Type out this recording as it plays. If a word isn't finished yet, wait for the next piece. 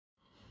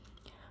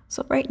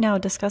So right now,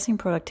 discussing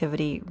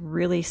productivity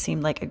really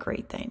seemed like a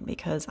great thing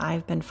because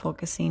I've been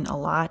focusing a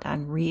lot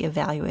on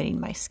reevaluating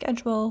my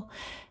schedule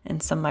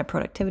and some of my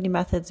productivity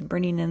methods,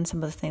 bringing in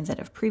some of the things that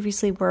have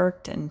previously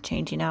worked and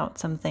changing out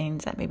some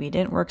things that maybe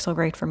didn't work so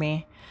great for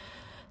me.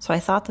 So I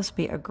thought this would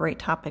be a great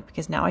topic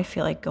because now I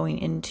feel like going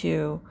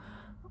into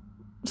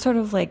sort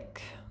of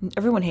like,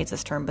 everyone hates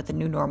this term, but the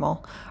new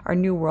normal, our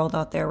new world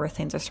out there where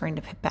things are starting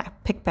to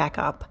pick back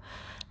up.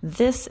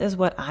 This is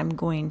what I'm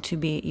going to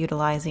be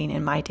utilizing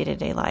in my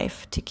day-to-day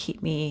life to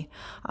keep me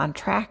on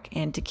track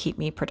and to keep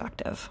me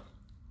productive.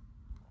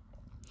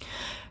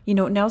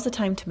 Now's the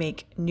time to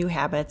make new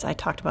habits. I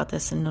talked about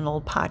this in an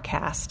old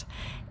podcast,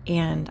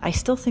 and I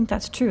still think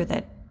that's true,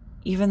 that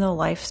even though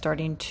life's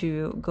starting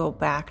to go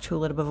back to a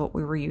little bit of what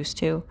we were used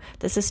to,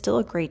 this is still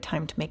a great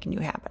time to make new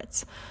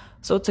habits.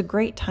 So it's a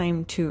great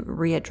time to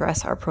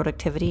readdress our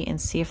productivity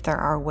and see if there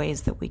are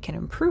ways that we can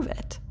improve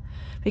it.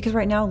 Because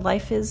right now,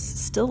 life is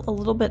still a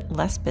little bit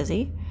less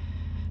busy.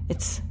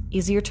 It's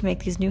easier to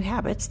make these new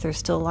habits. There's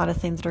still a lot of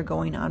things that are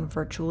going on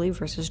virtually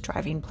versus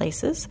driving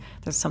places.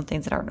 There's some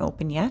things that aren't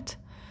open yet.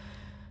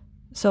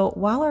 So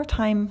while our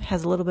time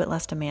has a little bit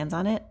less demands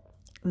on it,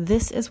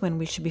 this is when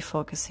we should be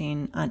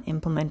focusing on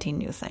implementing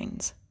new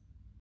things.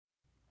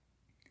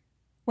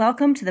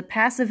 Welcome to the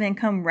Passive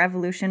Income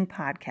Revolution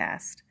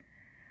podcast,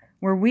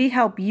 where we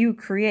help you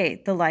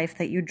create the life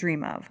that you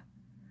dream of.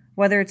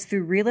 Whether it's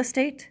through real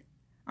estate,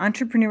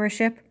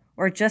 entrepreneurship,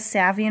 or just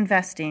savvy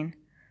investing,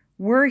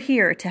 we're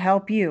here to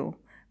help you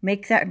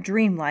make that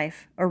dream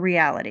life a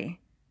reality.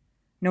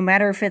 No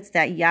matter if it's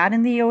that yacht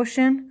in the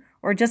ocean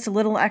or just a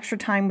little extra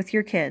time with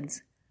your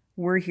kids,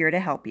 we're here to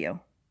help you.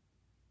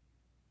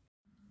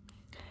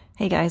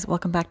 Hey guys,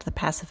 welcome back to the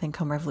Passive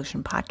Income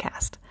Revolution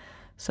podcast.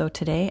 So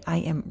today I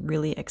am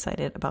really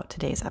excited about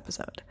today's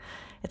episode.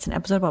 It's an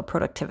episode about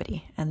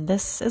productivity, and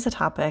this is a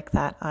topic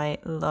that I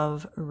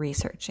love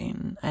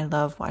researching. I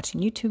love watching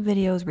YouTube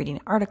videos,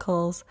 reading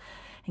articles,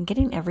 and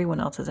getting everyone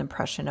else's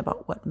impression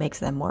about what makes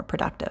them more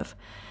productive.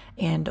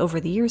 And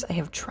over the years, I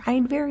have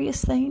tried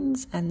various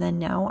things, and then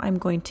now I'm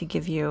going to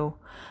give you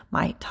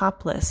my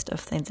top list of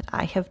things that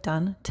I have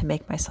done to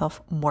make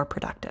myself more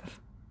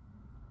productive.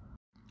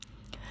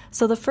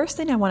 So the first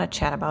thing I want to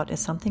chat about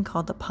is something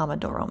called the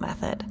Pomodoro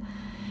Method.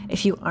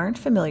 If you aren't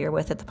familiar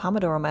with it, the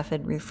Pomodoro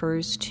Method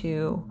refers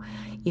to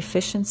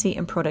efficiency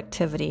and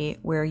productivity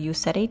where you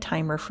set a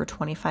timer for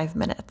 25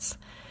 minutes.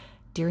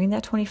 During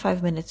that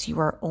 25 minutes, you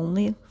are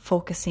only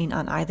focusing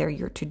on either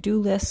your to-do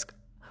list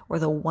or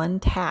the one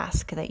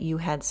task that you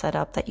had set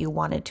up that you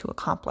wanted to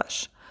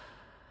accomplish.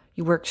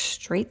 You work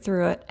straight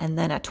through it, and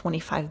then at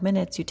 25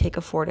 minutes, you take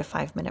a 4 to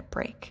 5 minute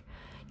break.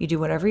 You do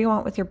whatever you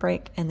want with your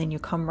break, and then you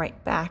come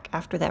right back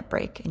after that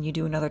break and you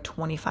do another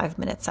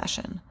 25-minute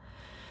session.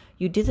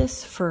 You do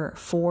this for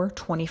 4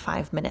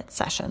 25-minute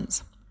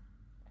sessions.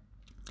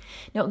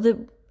 Now,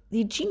 the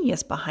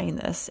genius behind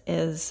this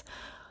is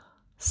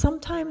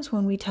sometimes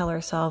when we tell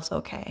ourselves,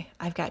 okay,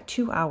 I've got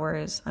 2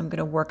 hours, I'm going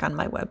to work on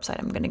my website,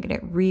 I'm going to get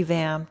it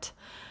revamped,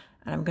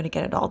 and I'm going to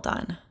get it all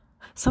done.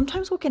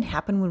 Sometimes what can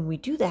happen when we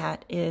do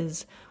that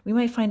is we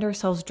might find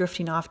ourselves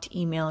drifting off to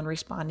email and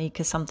responding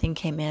because something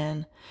came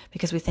in,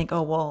 because we think,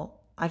 oh, well,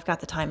 I've got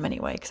the time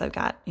anyway because I've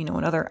got,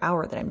 another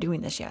hour that I'm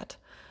doing this yet.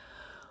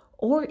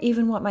 Or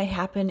even what might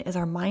happen is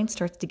our mind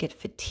starts to get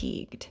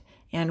fatigued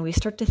and we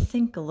start to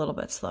think a little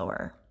bit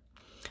slower.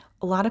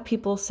 A lot of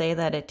people say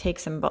that it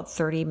takes them about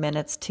 30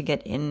 minutes to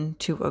get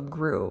into a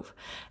groove.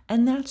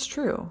 And that's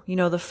true.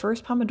 The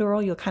first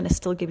Pomodoro, you'll kind of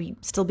still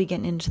be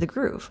getting into the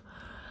groove.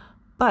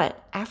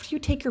 But after you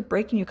take your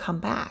break and you come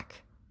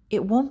back,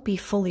 it won't be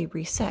fully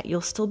reset.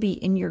 You'll still be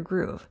in your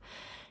groove.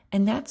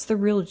 And that's the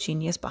real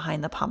genius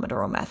behind the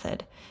Pomodoro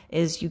Method,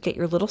 is you get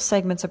your little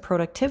segments of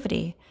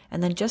productivity,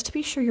 and then just to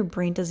be sure your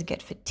brain doesn't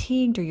get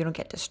fatigued or you don't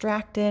get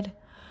distracted,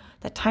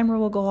 that timer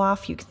will go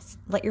off. You can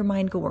let your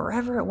mind go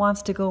wherever it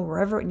wants to go,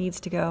 wherever it needs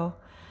to go.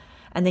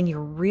 And then you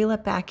reel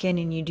it back in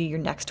and you do your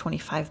next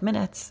 25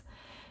 minutes.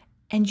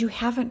 And you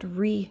haven't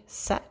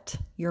reset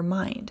your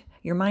mind.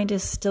 Your mind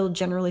is still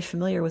generally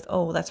familiar with,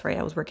 oh, that's right,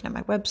 I was working on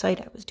my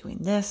website, I was doing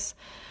this.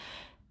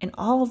 And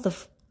all the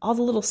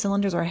little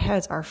cylinders our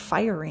heads are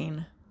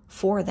firing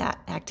for that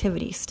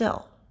activity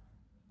still.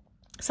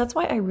 So that's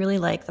why I really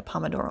like the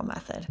Pomodoro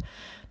Method.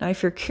 Now,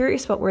 if you're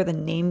curious about where the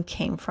name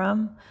came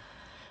from,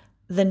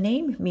 the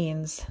name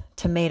means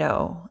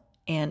tomato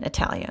in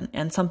Italian.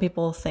 And some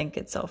people think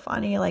it's so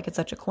funny, like it's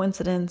such a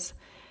coincidence.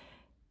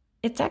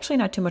 It's actually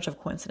not too much of a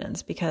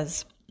coincidence,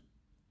 because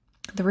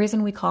the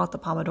reason we call it the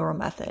Pomodoro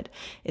Method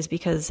is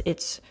because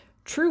its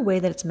true way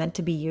that it's meant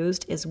to be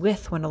used is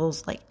with one of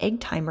those like egg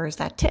timers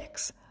that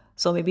ticks.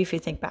 So maybe if you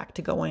think back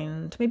to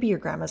going to maybe your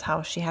grandma's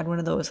house, she had one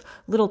of those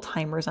little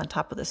timers on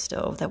top of the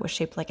stove that was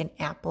shaped like an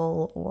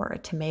apple or a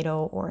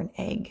tomato or an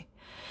egg.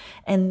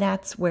 And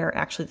that's where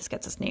actually this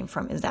gets its name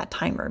from, is that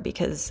timer,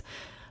 because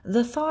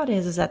the thought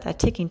is that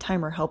ticking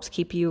timer helps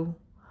keep you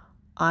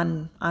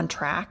on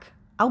track.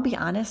 I'll be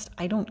honest,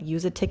 I don't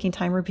use a ticking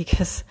timer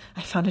because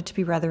I found it to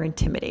be rather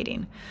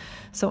intimidating.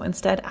 So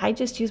instead, I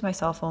just use my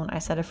cell phone. I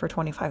set it for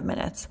 25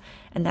 minutes,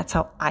 and that's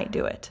how I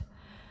do it.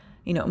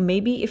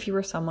 Maybe if you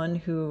were someone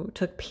who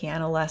took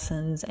piano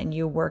lessons and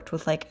you worked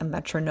with like a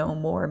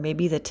metronome, or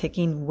maybe the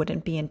ticking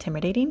wouldn't be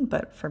intimidating.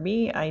 But for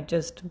me, I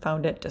just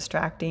found it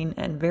distracting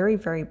and very,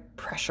 very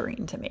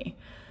pressuring to me.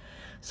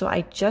 So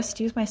I just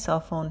use my cell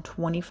phone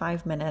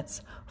 25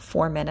 minutes,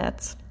 4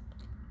 minutes.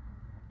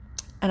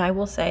 And I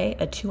will say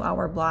a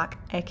 2-hour block,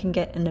 I can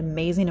get an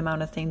amazing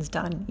amount of things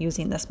done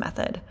using this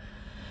method.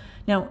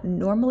 Now,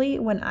 normally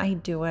when I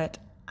do it,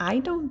 I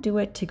don't do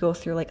it to go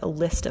through like a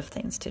list of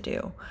things to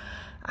do.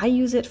 I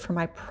use it for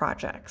my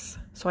projects.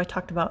 So I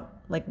talked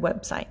about like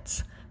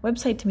websites.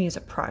 Website to me is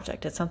a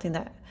project. It's something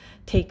that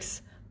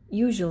takes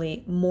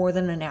usually more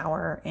than an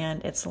hour,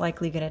 and it's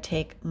likely going to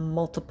take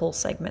multiple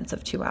segments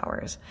of 2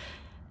 hours.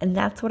 And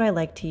that's what I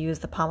like to use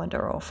the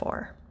Pomodoro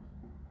for.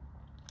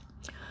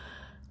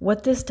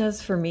 What this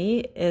does for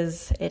me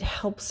is it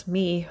helps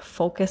me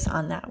focus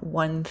on that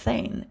one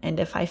thing. And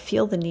if I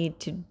feel the need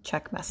to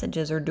check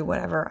messages or do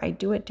whatever, I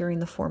do it during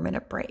the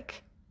 4-minute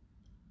break.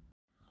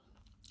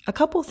 A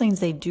couple things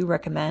they do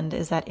recommend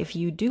is that if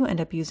you do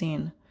end up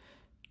using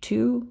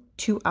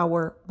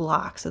 2-hour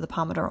blocks of the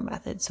Pomodoro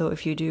method, so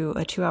if you do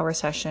a 2-hour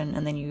session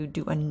and then you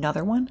do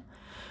another one,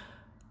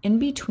 in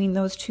between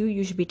those two,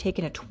 you should be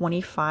taking a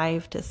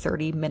 25 to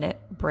 30 minute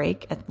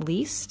break at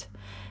least.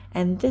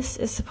 And this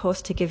is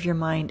supposed to give your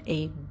mind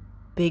a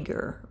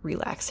bigger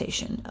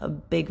relaxation, a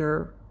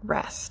bigger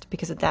rest,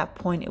 because at that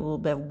point it will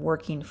be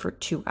working for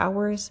 2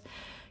 hours.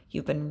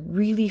 You've been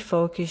really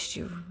focused,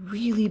 you've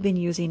really been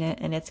using it,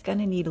 and it's going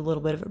to need a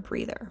little bit of a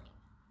breather.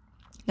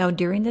 Now,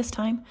 during this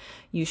time,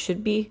 you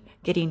should be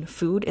getting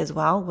food as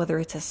well, whether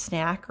it's a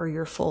snack or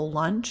your full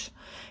lunch.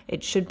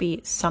 It should be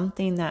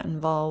something that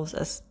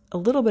involves a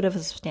little bit of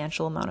a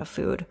substantial amount of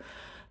food,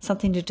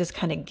 something to just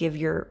kind of give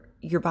your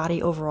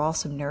body overall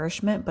some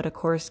nourishment, but of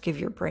course give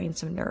your brain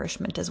some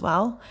nourishment as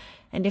well.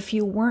 And if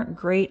you weren't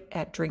great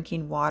at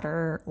drinking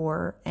water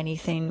or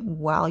anything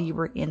while you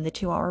were in the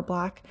 2-hour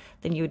block,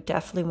 then you would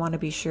definitely want to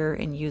be sure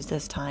and use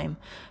this time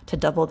to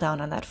double down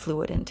on that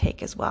fluid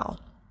intake as well.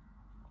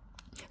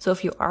 So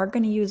if you are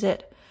going to use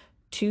it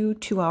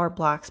 2-hour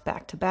blocks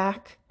back to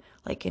back,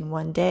 like in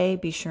one day,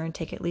 be sure and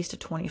take at least a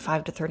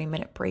 25 to 30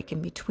 minute break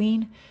in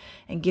between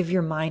and give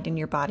your mind and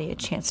your body a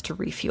chance to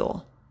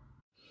refuel.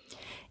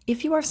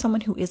 If you are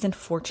someone who isn't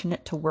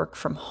fortunate to work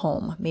from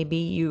home, maybe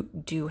you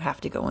do have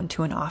to go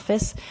into an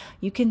office,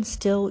 you can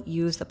still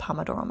use the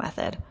Pomodoro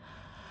method.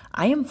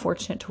 I am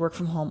fortunate to work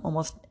from home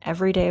almost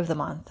every day of the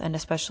month, and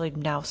especially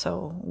now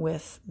so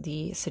with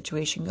the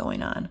situation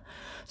going on.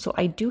 So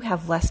I do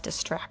have less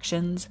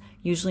distractions.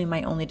 Usually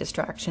my only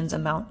distractions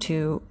amount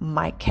to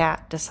my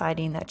cat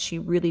deciding that she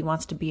really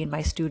wants to be in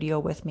my studio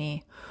with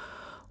me.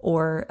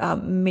 Or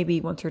maybe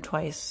once or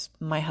twice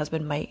my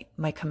husband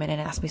might come in and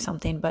ask me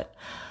something, but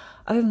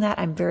other than that,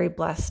 I'm very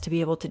blessed to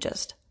be able to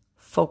just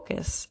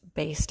focus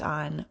based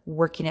on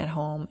working at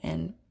home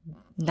and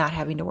not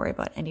having to worry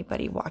about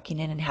anybody walking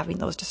in and having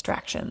those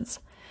distractions.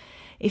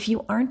 If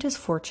you aren't as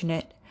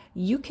fortunate,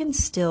 you can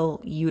still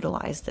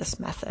utilize this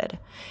method.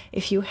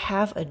 If you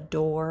have a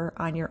door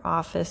on your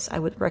office, I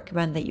would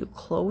recommend that you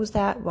close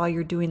that while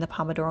you're doing the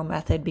Pomodoro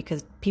method,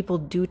 because people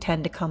do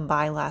tend to come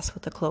by less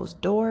with a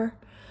closed door.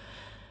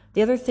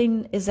 The other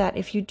thing is that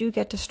if you do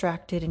get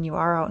distracted and you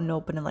are out and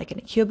open and like in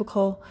a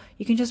cubicle,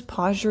 you can just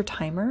pause your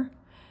timer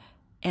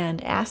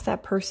and ask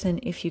that person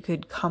if you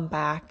could come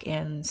back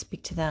and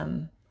speak to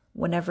them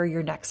whenever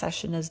your next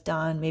session is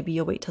done. Maybe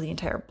you'll wait till the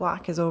entire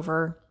block is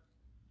over.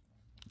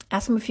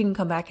 Ask them if you can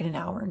come back in an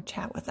hour and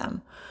chat with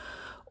them.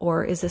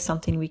 Or is this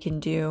something we can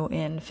do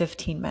in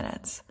 15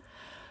 minutes?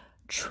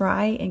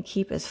 Try and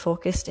keep as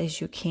focused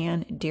as you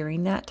can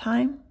during that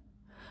time.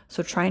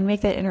 So try and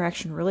make that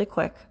interaction really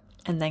quick,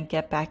 and then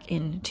get back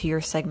into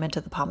your segment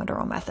of the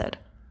Pomodoro method.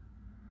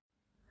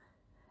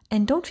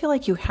 And don't feel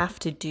like you have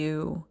to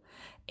do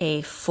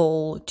a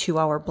full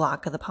 2-hour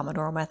block of the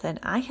Pomodoro method.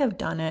 I have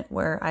done it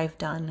where I've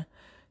done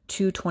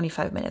 2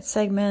 25-minute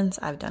segments.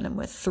 I've done it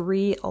with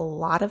 3. A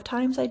lot of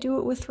times I do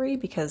it with 3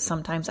 because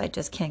sometimes I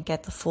just can't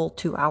get the full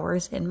 2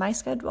 hours in my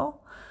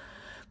schedule.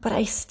 But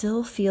I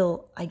still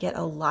feel I get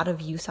a lot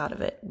of use out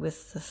of it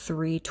with the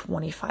 3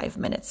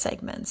 25-minute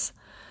segments.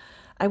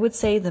 I would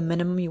say the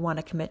minimum you want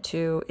to commit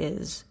to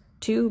is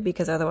 2,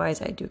 because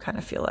otherwise I do kind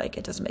of feel like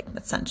it doesn't make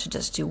much sense to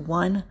just do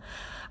 1.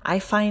 I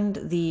find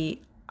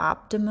the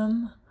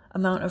optimum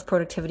amount of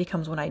productivity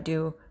comes when I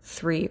do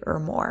 3 or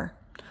more.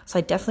 So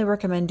I definitely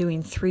recommend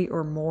doing 3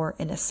 or more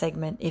in a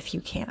segment if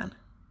you can.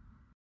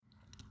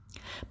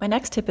 My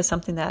next tip is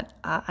something that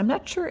I'm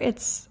not sure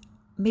it's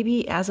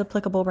maybe as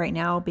applicable right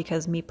now,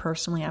 because me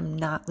personally, I'm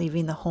not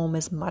leaving the home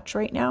as much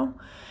right now.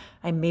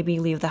 I maybe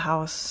leave the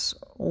house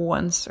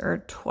once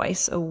or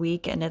twice a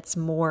week, and it's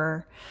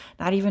more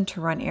not even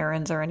to run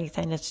errands or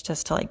anything. It's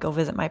just to like go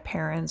visit my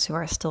parents who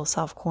are still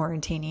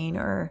self-quarantining,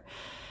 or,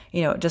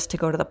 just to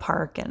go to the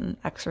park and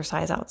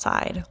exercise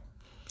outside.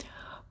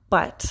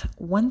 But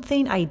one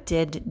thing I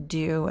did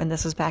do, and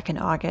this was back in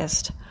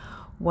August,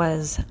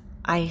 was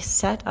I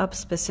set up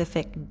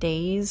specific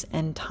days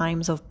and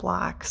times of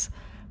blocks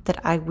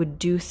that I would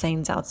do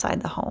things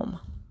outside the home.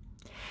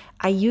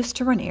 I used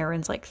to run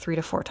errands like 3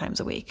 to 4 times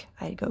a week.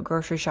 I'd go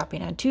grocery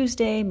shopping on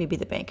Tuesday, maybe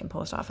the bank and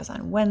post office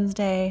on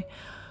Wednesday,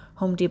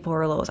 Home Depot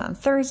or Lowe's on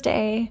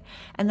Thursday,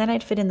 and then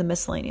I'd fit in the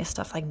miscellaneous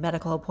stuff like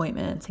medical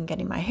appointments and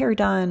getting my hair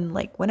done,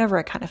 like whenever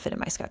I kind of fit in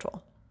my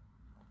schedule.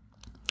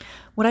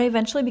 What I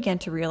eventually began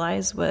to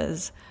realize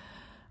was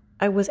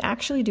I was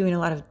actually doing a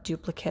lot of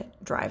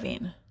duplicate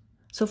driving.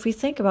 So if we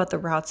think about the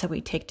routes that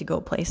we take to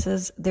go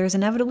places, there's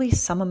inevitably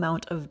some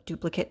amount of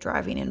duplicate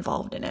driving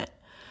involved in it.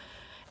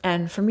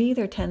 And for me,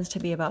 there tends to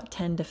be about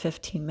 10 to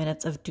 15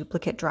 minutes of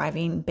duplicate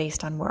driving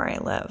based on where I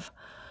live.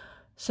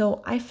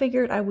 So I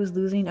figured I was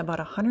losing about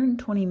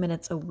 120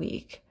 minutes a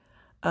week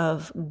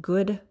of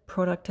good,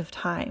 productive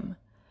time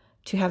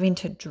to having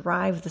to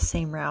drive the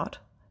same route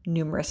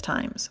numerous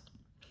times.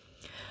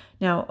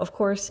 Now, of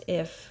course,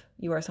 if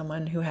you are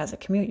someone who has a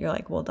commute, you're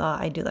like, well, duh,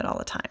 I do that all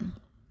the time.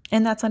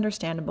 And that's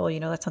understandable,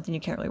 that's something you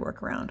can't really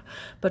work around.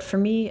 But for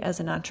me as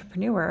an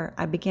entrepreneur,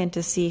 I began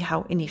to see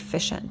how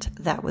inefficient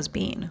that was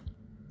being.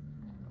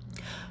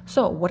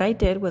 So what I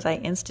did was I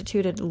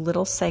instituted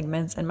little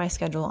segments in my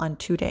schedule on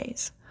 2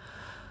 days.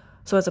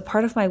 So as a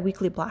part of my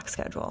weekly block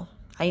schedule,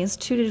 I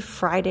instituted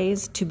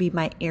Fridays to be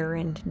my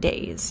errand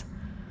days.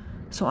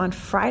 So on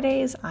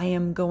Fridays, I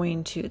am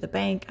going to the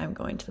bank, I'm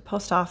going to the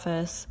post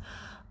office,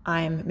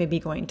 I'm maybe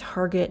going to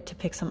Target to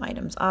pick some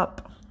items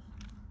up.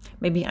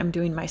 Maybe I'm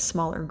doing my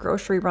smaller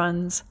grocery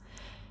runs.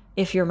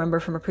 If you remember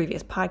from a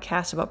previous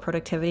podcast about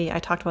productivity, I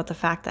talked about the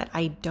fact that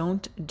I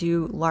don't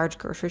do large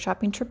grocery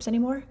shopping trips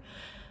anymore.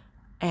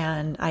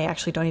 And I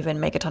actually don't even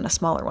make a ton of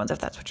smaller ones, if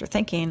that's what you're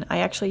thinking. I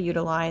actually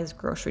utilize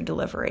grocery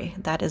delivery.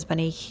 That has been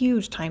a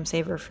huge time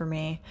saver for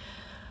me.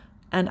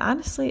 And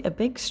honestly, a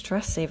big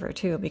stress saver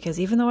too, because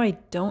even though I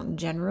don't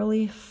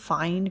generally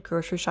find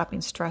grocery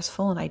shopping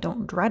stressful and I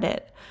don't dread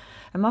it,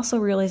 I'm also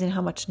realizing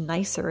how much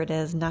nicer it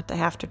is not to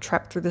have to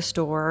trek through the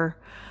store,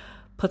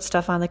 put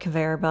stuff on the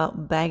conveyor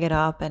belt, bag it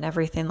up, and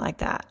everything like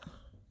that.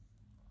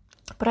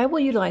 But I will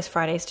utilize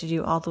Fridays to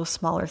do all those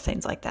smaller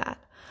things like that.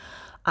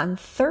 On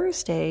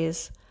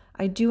Thursdays,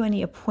 I do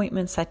any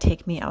appointments that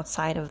take me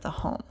outside of the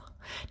home.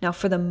 Now,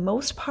 for the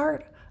most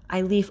part,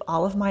 I leave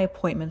all of my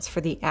appointments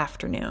for the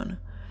afternoon.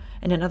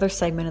 In another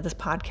segment of this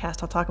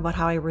podcast, I'll talk about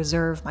how I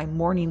reserve my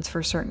mornings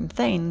for certain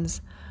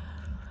things.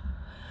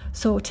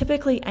 So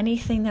typically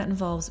anything that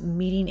involves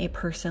meeting a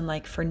person,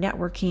 like for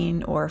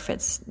networking or if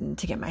it's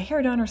to get my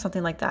hair done or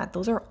something like that,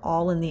 those are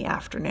all in the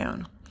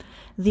afternoon.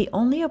 The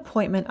only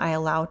appointment I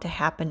allow to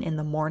happen in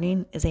the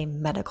morning is a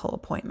medical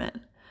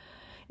appointment.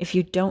 If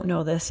you don't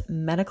know this,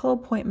 medical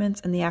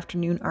appointments in the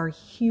afternoon are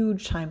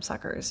huge time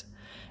suckers.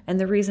 And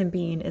the reason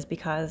being is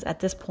because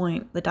at this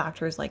point, the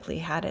doctor's likely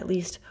had at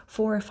least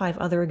 4 or 5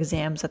 other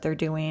exams that they're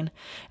doing.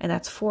 And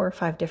that's 4 or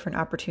 5 different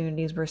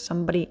opportunities where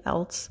somebody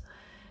else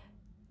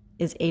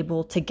is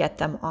able to get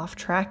them off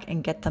track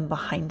and get them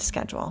behind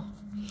schedule.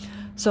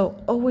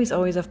 So always,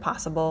 if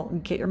possible,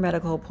 get your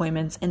medical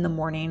appointments in the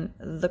morning,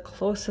 the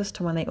closest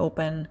to when they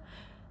open,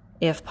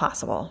 if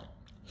possible.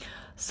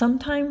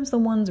 Sometimes the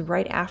ones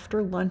right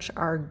after lunch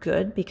are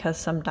good because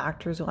some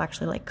doctors will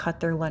actually cut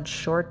their lunch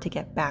short to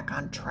get back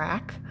on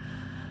track.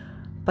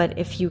 But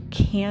if you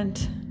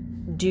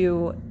can't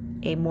do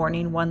a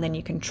morning one, then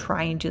you can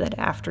try and do that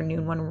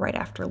afternoon one right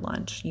after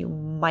lunch. You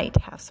might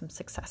have some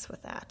success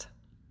with that.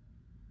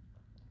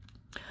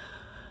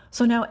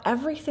 So now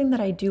everything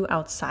that I do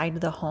outside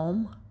the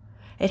home,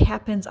 it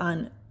happens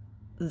on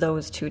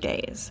those 2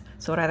 days.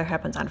 So it either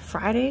happens on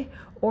Friday,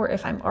 or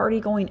if I'm already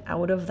going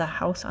out of the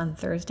house on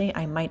Thursday,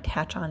 I might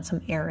catch on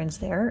some errands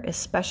there,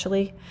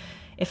 especially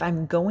if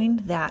I'm going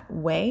that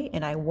way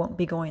and I won't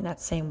be going that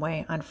same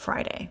way on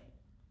Friday.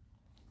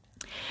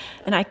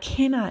 And I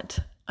cannot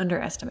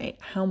underestimate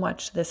how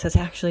much this has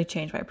actually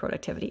changed my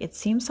productivity. It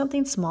seems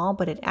something small,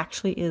 but it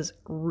actually is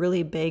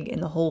really big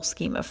in the whole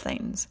scheme of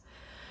things.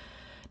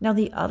 Now,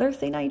 the other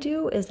thing I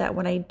do is that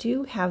when I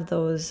do have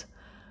those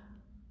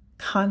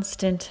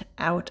constant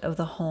out of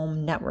the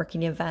home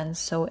networking events,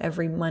 so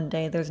every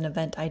Monday there's an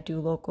event I do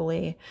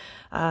locally,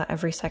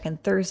 every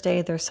second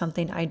Thursday there's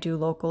something I do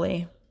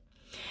locally.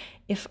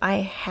 If I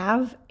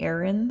have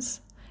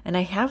errands and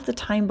I have the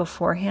time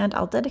beforehand,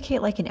 I'll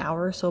dedicate an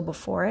hour or so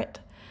before it,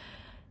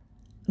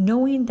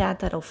 knowing that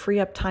that'll free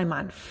up time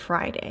on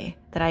Friday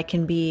that I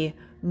can be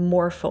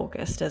more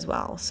focused as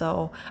well.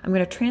 So I'm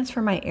going to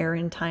transfer my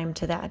errand time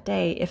to that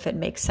day if it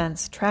makes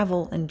sense,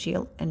 travel and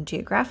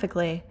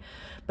geographically,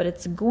 but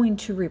it's going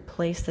to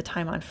replace the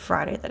time on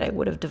Friday that I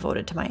would have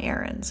devoted to my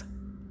errands.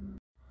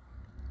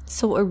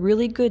 So a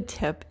really good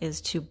tip is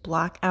to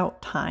block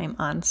out time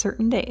on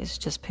certain days.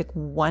 Just pick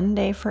one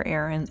day for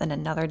errands and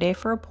another day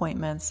for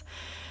appointments,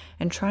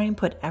 and try and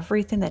put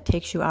everything that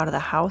takes you out of the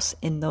house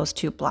in those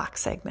 2 block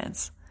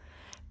segments.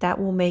 That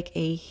will make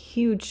a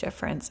huge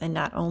difference in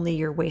not only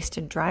your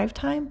wasted drive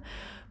time,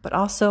 but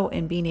also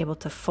in being able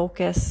to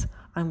focus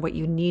on what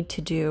you need to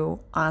do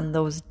on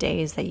those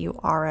days that you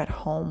are at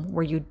home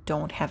where you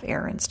don't have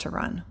errands to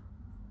run.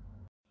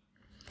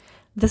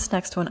 This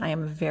next one I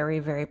am very,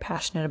 very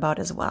passionate about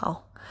as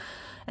well.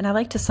 And I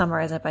like to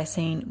summarize it by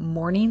saying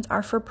mornings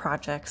are for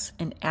projects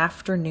and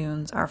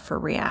afternoons are for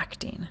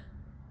reacting.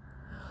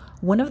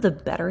 One of the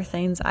better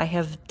things I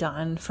have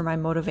done for my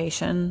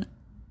motivation,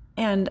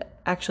 and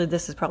actually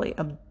this is probably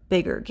a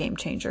bigger game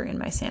changer in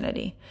my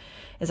sanity,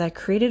 is I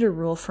created a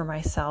rule for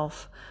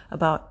myself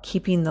about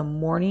keeping the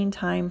morning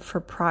time for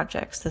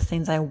projects, the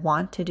things I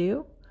want to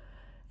do,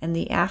 and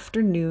the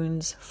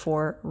afternoons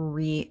for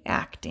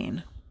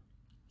reacting.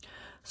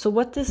 So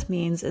what this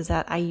means is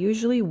that I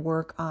usually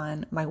work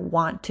on my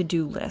want to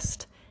do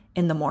list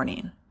in the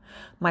morning.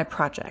 My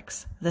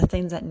projects, the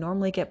things that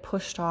normally get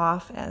pushed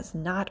off as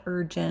not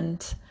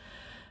urgent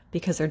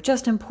because they're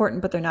just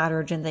important, but they're not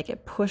urgent. They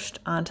get pushed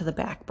onto the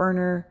back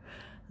burner.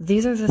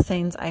 These are the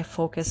things I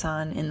focus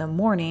on in the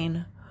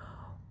morning,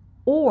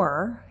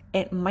 or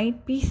it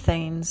might be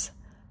things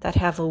that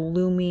have a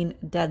looming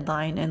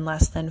deadline in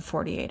less than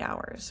 48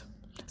 hours.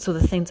 So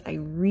the things I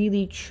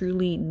really,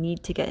 truly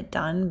need to get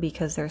done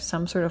because there's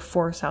some sort of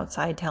force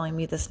outside telling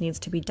me this needs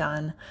to be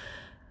done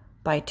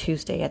by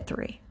Tuesday at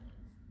 3.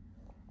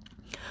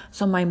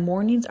 So my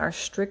mornings are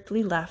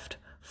strictly left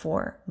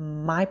for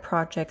my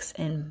projects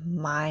and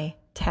my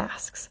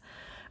tasks.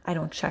 I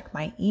don't check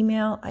my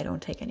email. I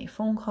don't take any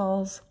phone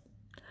calls.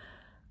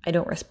 I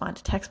don't respond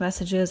to text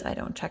messages. I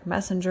don't check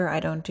Messenger.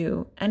 I don't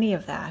do any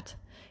of that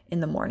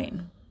in the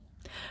morning.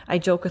 I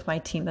joke with my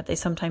team that they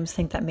sometimes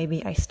think that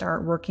maybe I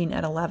start working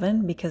at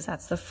 11 because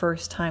that's the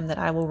first time that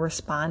I will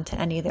respond to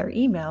any of their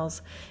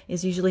emails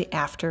is usually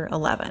after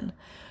 11.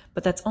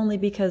 But that's only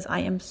because I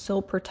am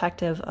so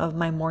protective of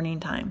my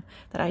morning time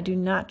that I do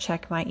not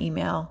check my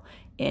email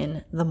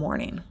in the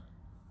morning.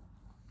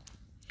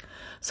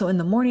 So in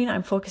the morning,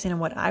 I'm focusing on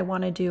what I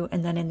want to do.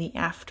 And then in the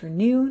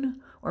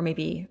afternoon, or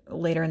maybe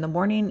later in the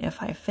morning,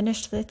 if I've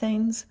finished the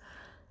things,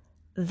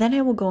 then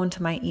I will go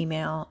into my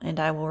email and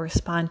I will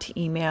respond to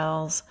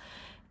emails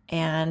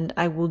and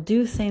I will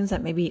do things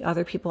that maybe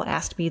other people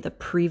asked me the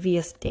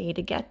previous day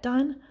to get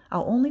done.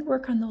 I'll only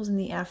work on those in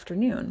the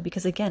afternoon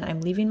because, again,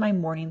 I'm leaving my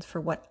mornings for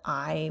what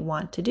I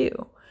want to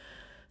do.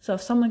 So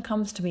if someone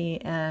comes to me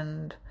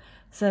and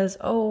says,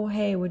 oh,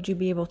 hey, would you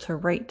be able to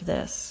write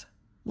this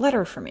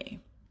letter for me?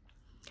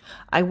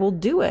 I will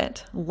do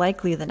it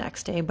likely the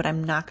next day, but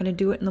I'm not going to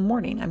do it in the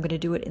morning. I'm going to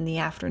do it in the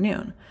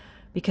afternoon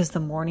because the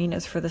morning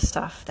is for the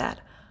stuff that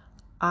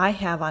I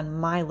have on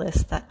my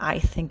list that I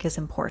think is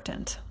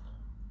important.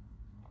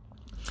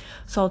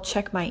 So I'll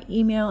check my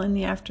email in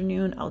the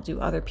afternoon. I'll do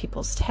other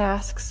people's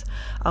tasks.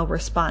 I'll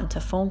respond to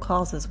phone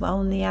calls as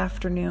well in the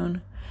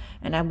afternoon.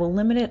 And I will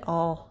limit it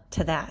all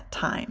to that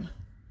time.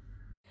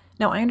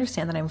 Now, I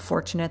understand that I'm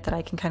fortunate that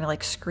I can kind of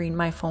like screen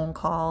my phone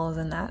calls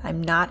and that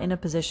I'm not in a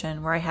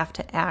position where I have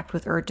to act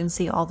with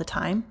urgency all the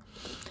time.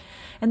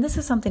 And this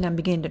is something I'm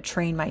beginning to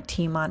train my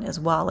team on as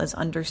well, as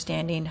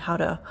understanding how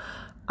to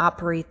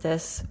operate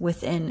this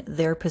within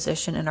their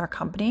position in our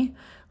company.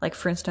 Like,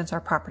 for instance,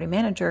 our property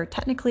manager,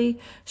 technically,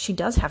 she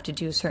does have to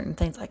do certain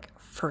things like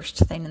first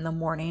thing in the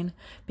morning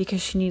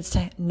because she needs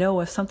to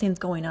know if something's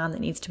going on that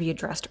needs to be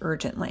addressed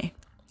urgently.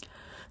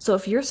 So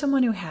if you're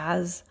someone who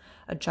has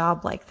a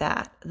job like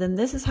that, then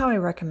this is how I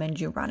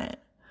recommend you run it.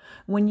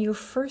 When you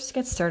first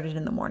get started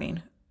in the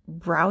morning,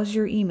 browse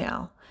your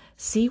email.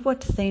 See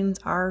what things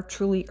are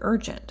truly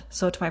urgent.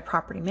 So to my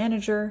property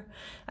manager,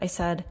 I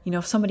said,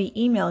 if somebody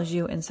emails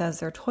you and says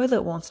their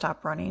toilet won't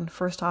stop running,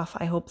 first off,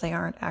 I hope they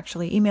aren't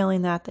actually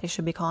emailing that. They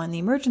should be calling the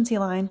emergency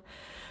line.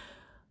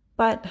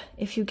 But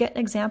if you get an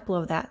example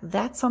of that,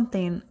 that's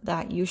something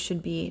that you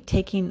should be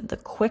taking the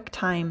quick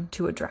time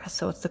to address.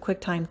 So it's the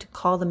quick time to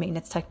call the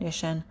maintenance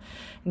technician,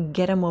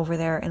 get them over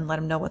there and let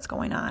them know what's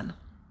going on.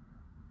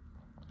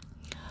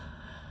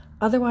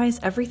 Otherwise,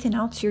 everything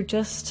else, you're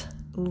just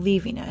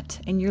leaving it,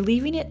 and you're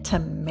leaving it to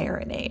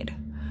marinate.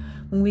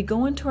 When we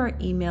go into our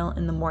email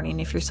in the morning,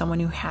 if you're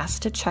someone who has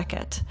to check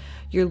it,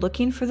 you're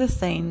looking for the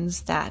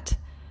things that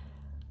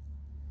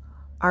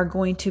are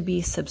going to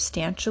be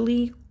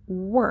substantially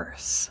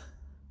worse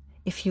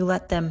if you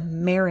let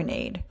them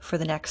marinate for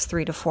the next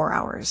 3 to 4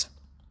 hours.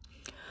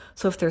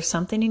 So if there's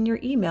something in your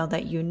email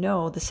that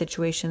the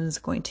situation is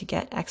going to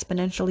get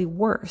exponentially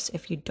worse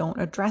if you don't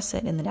address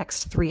it in the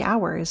next 3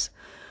 hours,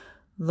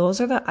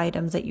 those are the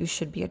items that you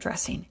should be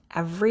addressing.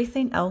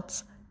 Everything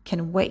else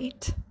can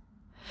wait.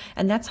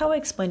 And that's how I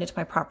explained it to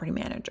my property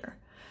manager.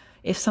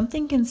 If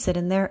something can sit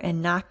in there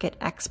and not get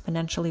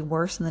exponentially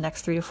worse in the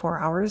next 3 to 4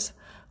 hours,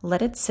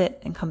 let it sit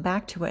and come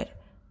back to it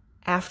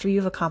after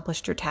you've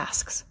accomplished your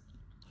tasks.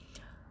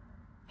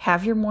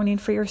 Have your morning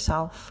for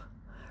yourself.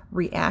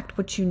 React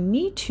what you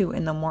need to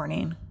in the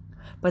morning,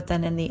 but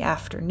then in the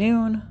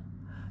afternoon,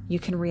 you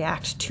can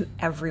react to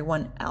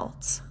everyone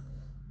else.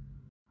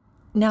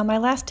 Now, my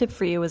last tip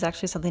for you is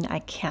actually something I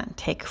can't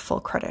take full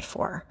credit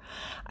for.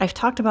 I've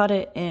talked about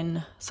it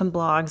in some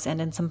blogs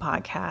and in some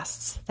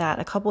podcasts that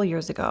a couple of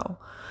years ago,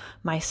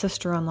 my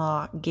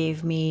sister-in-law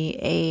gave me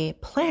a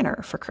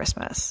planner for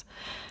Christmas.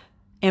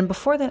 And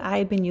before that, I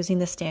had been using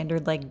the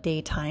standard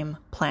daytime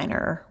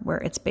planner where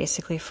it's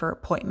basically for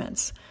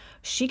appointments.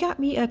 She got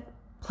me a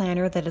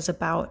planner that is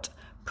about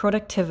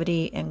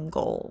productivity and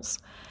goals.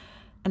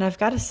 And I've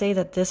got to say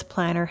that this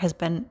planner has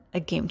been a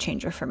game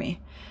changer for me.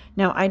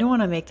 Now, I don't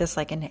want to make this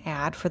like an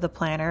ad for the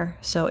planner.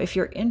 So if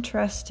you're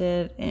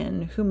interested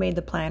in who made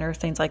the planner,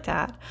 things like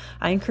that,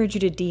 I encourage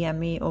you to DM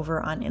me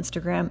over on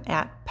Instagram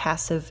at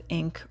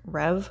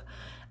PassiveIncRev,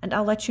 and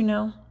I'll let you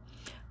know.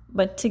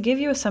 But to give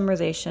you a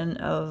summarization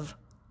of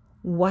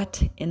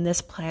what in this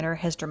planner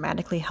has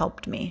dramatically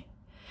helped me,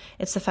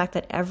 it's the fact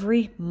that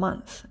every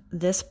month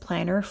this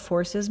planner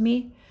forces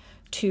me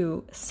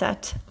to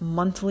set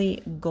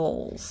monthly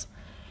goals.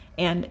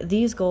 And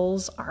these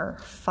goals are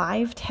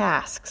 5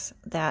 tasks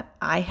that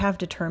I have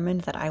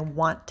determined that I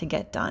want to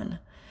get done.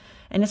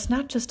 And it's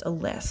not just a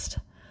list.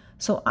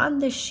 So on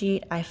this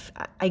sheet,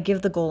 I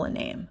give the goal a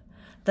name.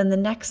 Then the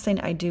next thing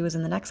I do is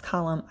in the next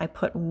column, I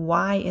put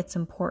why it's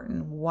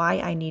important, why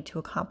I need to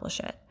accomplish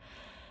it.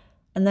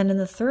 And then in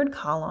the third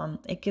column,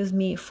 it gives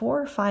me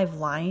 4 or 5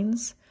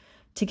 lines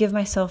to give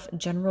myself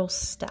general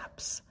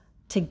steps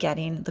to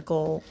getting the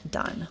goal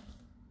done.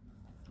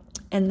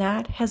 And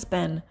that has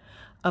been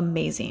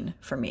amazing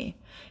for me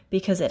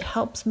because it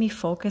helps me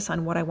focus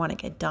on what I want to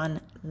get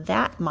done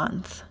that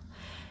month.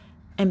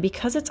 And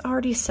because it's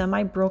already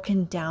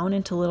semi-broken down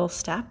into little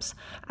steps,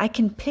 I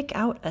can pick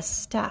out a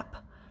step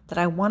that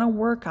I want to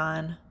work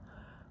on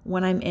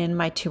when I'm in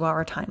my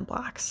 2-hour time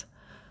blocks.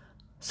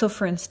 So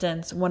for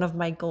instance, one of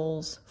my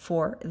goals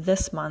for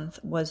this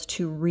month was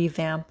to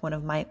revamp one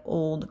of my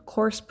old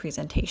course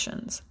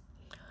presentations.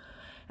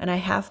 And I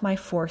have my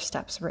 4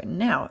 steps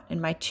written out. In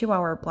my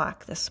 2-hour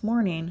block this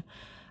morning,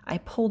 I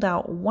pulled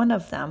out one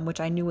of them, which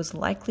I knew was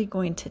likely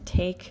going to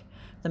take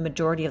the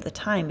majority of the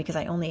time because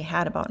I only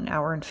had about an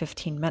hour and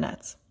 15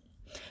 minutes.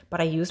 But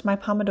I used my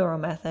Pomodoro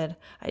method.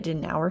 I did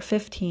an hour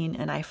 15,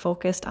 and I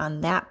focused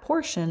on that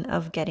portion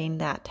of getting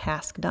that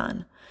task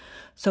done.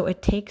 So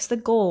it takes the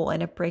goal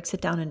and it breaks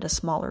it down into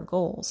smaller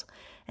goals.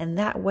 And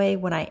that way,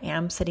 when I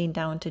am sitting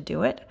down to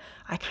do it,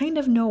 I kind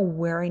of know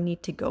where I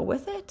need to go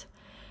with it.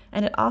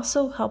 And it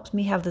also helps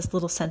me have this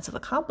little sense of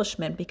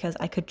accomplishment because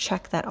I could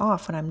check that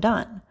off when I'm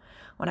done.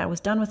 When I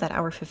was done with that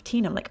hour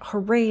 15, I'm like,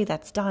 hooray,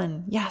 that's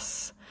done.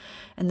 Yes.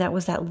 And that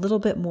was that little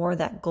bit more,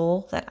 that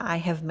goal that I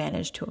have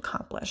managed to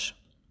accomplish.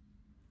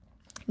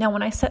 Now,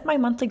 when I set my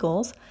monthly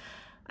goals,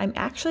 I'm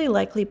actually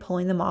likely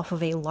pulling them off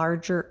of a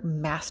larger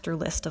master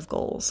list of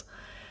goals.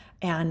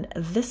 And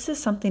this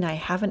is something I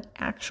haven't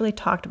actually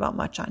talked about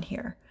much on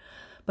here.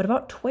 But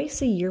about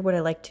twice a year, what I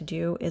like to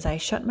do is I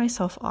shut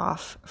myself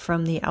off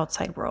from the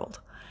outside world.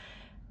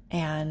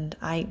 And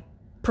I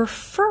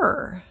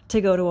prefer to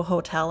go to a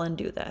hotel and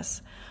do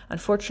this.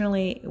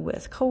 Unfortunately,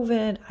 with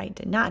COVID, I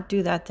did not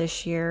do that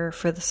this year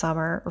for the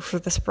summer or for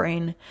the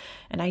spring.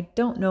 And I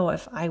don't know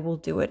if I will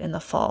do it in the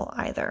fall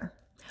either.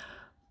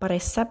 But I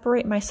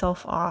separate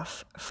myself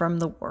off from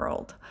the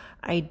world.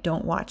 I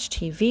don't watch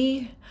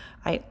TV.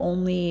 I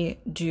only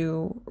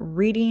do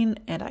reading,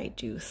 and I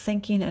do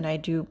thinking, and I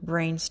do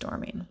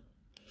brainstorming.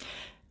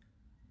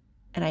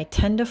 And I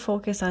tend to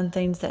focus on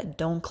things that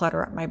don't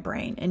clutter up my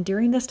brain. And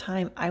during this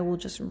time, I will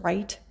just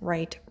write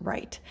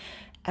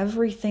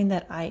everything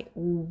that I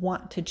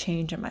want to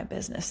change in my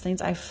business,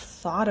 things I've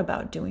thought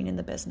about doing in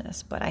the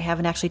business, but I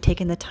haven't actually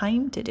taken the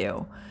time to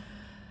do.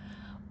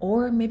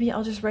 Or maybe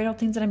I'll just write out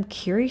things that I'm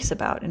curious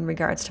about in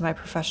regards to my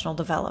professional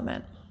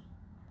development.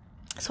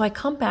 So I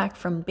come back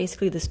from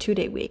basically this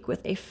 2-day week with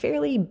a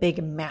fairly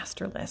big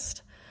master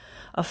list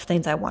of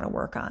things I want to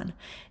work on.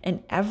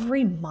 And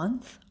every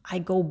month I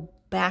go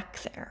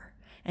back there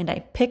and I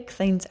pick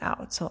things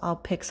out. So I'll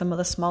pick some of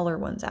the smaller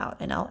ones out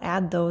and I'll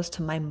add those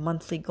to my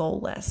monthly goal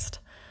list.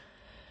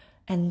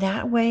 And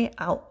that way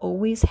I'll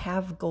always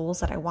have goals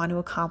that I want to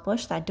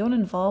accomplish that don't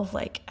involve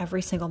like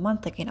every single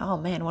month thinking, oh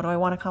man, what do I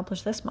want to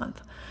accomplish this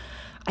month?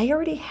 I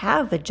already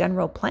have a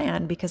general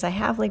plan because I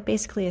have like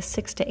basically a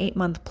 6 to 8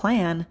 month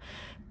plan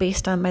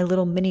based on my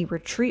little mini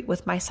retreat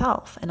with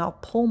myself. And I'll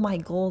pull my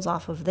goals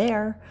off of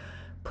there,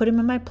 put them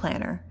in my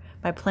planner.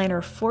 My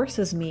planner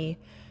forces me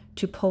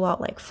to pull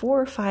out like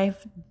 4 or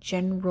 5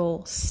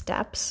 general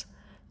steps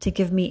to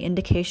give me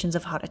indications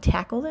of how to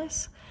tackle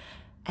this.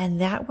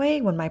 And that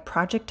way, when my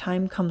project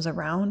time comes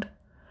around,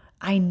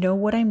 I know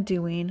what I'm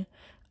doing.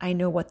 I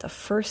know what the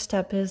first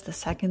step is, the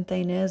second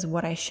thing is,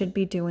 what I should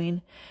be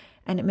doing.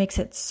 And it makes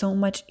it so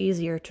much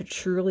easier to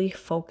truly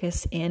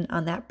focus in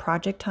on that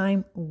project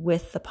time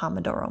with the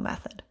Pomodoro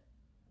method.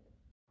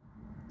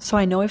 So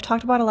I know we've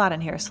talked about a lot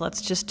in here, so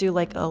let's just do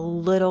like a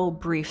little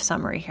brief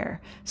summary here.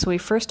 So we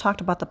first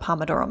talked about the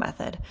Pomodoro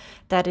method.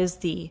 That is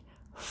the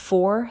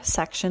 4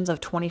 sections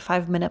of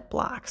 25-minute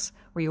blocks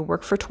where you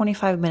work for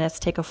 25 minutes,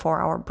 take a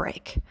 4-hour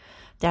break.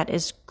 That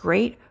is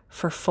great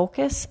for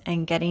focus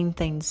and getting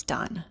things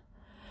done.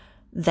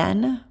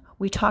 Then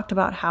we talked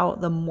about how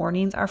the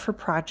mornings are for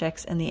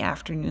projects and the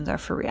afternoons are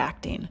for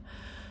reacting.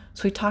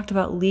 So we talked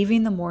about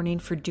leaving the morning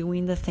for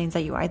doing the things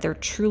that you either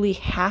truly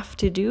have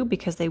to do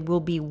because they will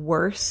be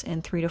worse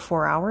in 3 to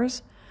 4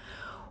 hours,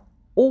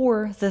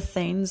 or the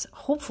things,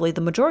 hopefully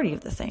the majority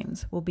of the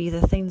things, will be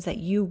the things that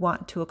you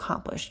want to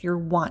accomplish, your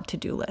want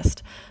to-do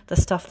list, the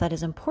stuff that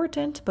is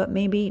important but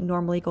maybe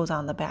normally goes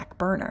on the back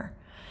burner.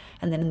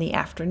 And then in the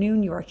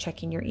afternoon, you are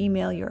checking your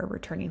email, you are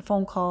returning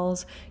phone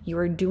calls, you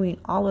are doing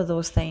all of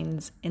those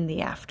things in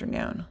the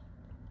afternoon.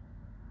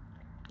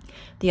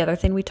 The other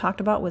thing we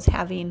talked about was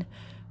having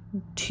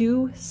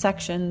 2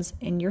 sections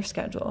in your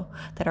schedule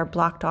that are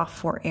blocked off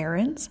for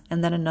errands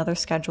and then another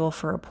schedule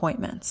for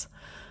appointments.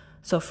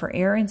 So for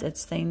errands,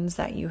 it's things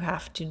that you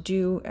have to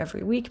do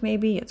every week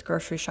maybe. It's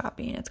grocery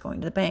shopping, it's going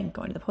to the bank,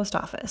 going to the post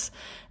office.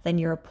 Then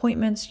your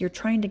appointments, you're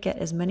trying to get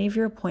as many of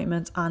your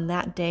appointments on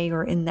that day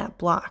or in that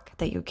block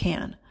that you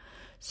can.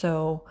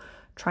 So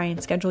try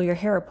and schedule your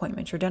hair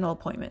appointments, your dental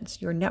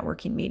appointments, your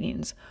networking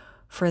meetings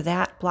for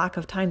that block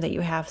of time that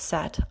you have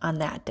set on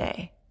that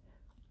day.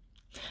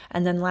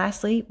 And then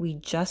lastly, we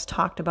just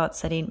talked about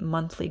setting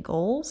monthly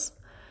goals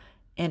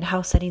and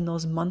how setting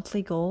those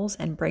monthly goals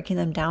and breaking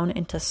them down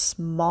into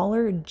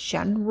smaller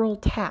general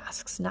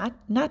tasks,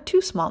 not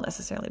too small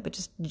necessarily, but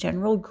just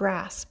general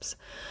grasps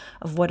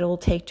of what it will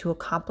take to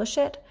accomplish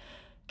it,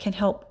 can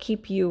help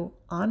keep you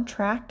on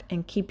track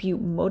and keep you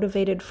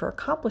motivated for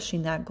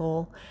accomplishing that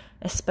goal,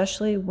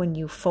 especially when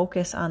you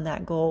focus on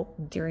that goal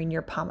during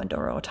your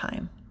Pomodoro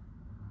time.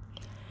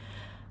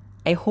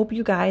 I hope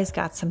you guys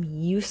got some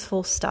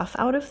useful stuff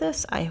out of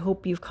this. I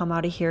hope you've come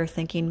out of here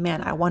thinking,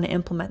 man, I want to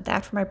implement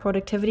that for my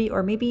productivity,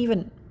 or maybe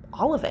even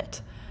all of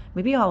it.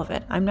 Maybe all of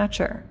it. I'm not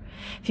sure.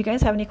 If you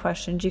guys have any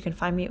questions, you can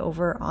find me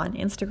over on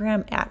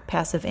Instagram at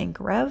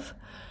PassiveIncRev,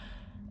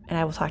 and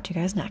I will talk to you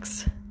guys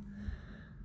next.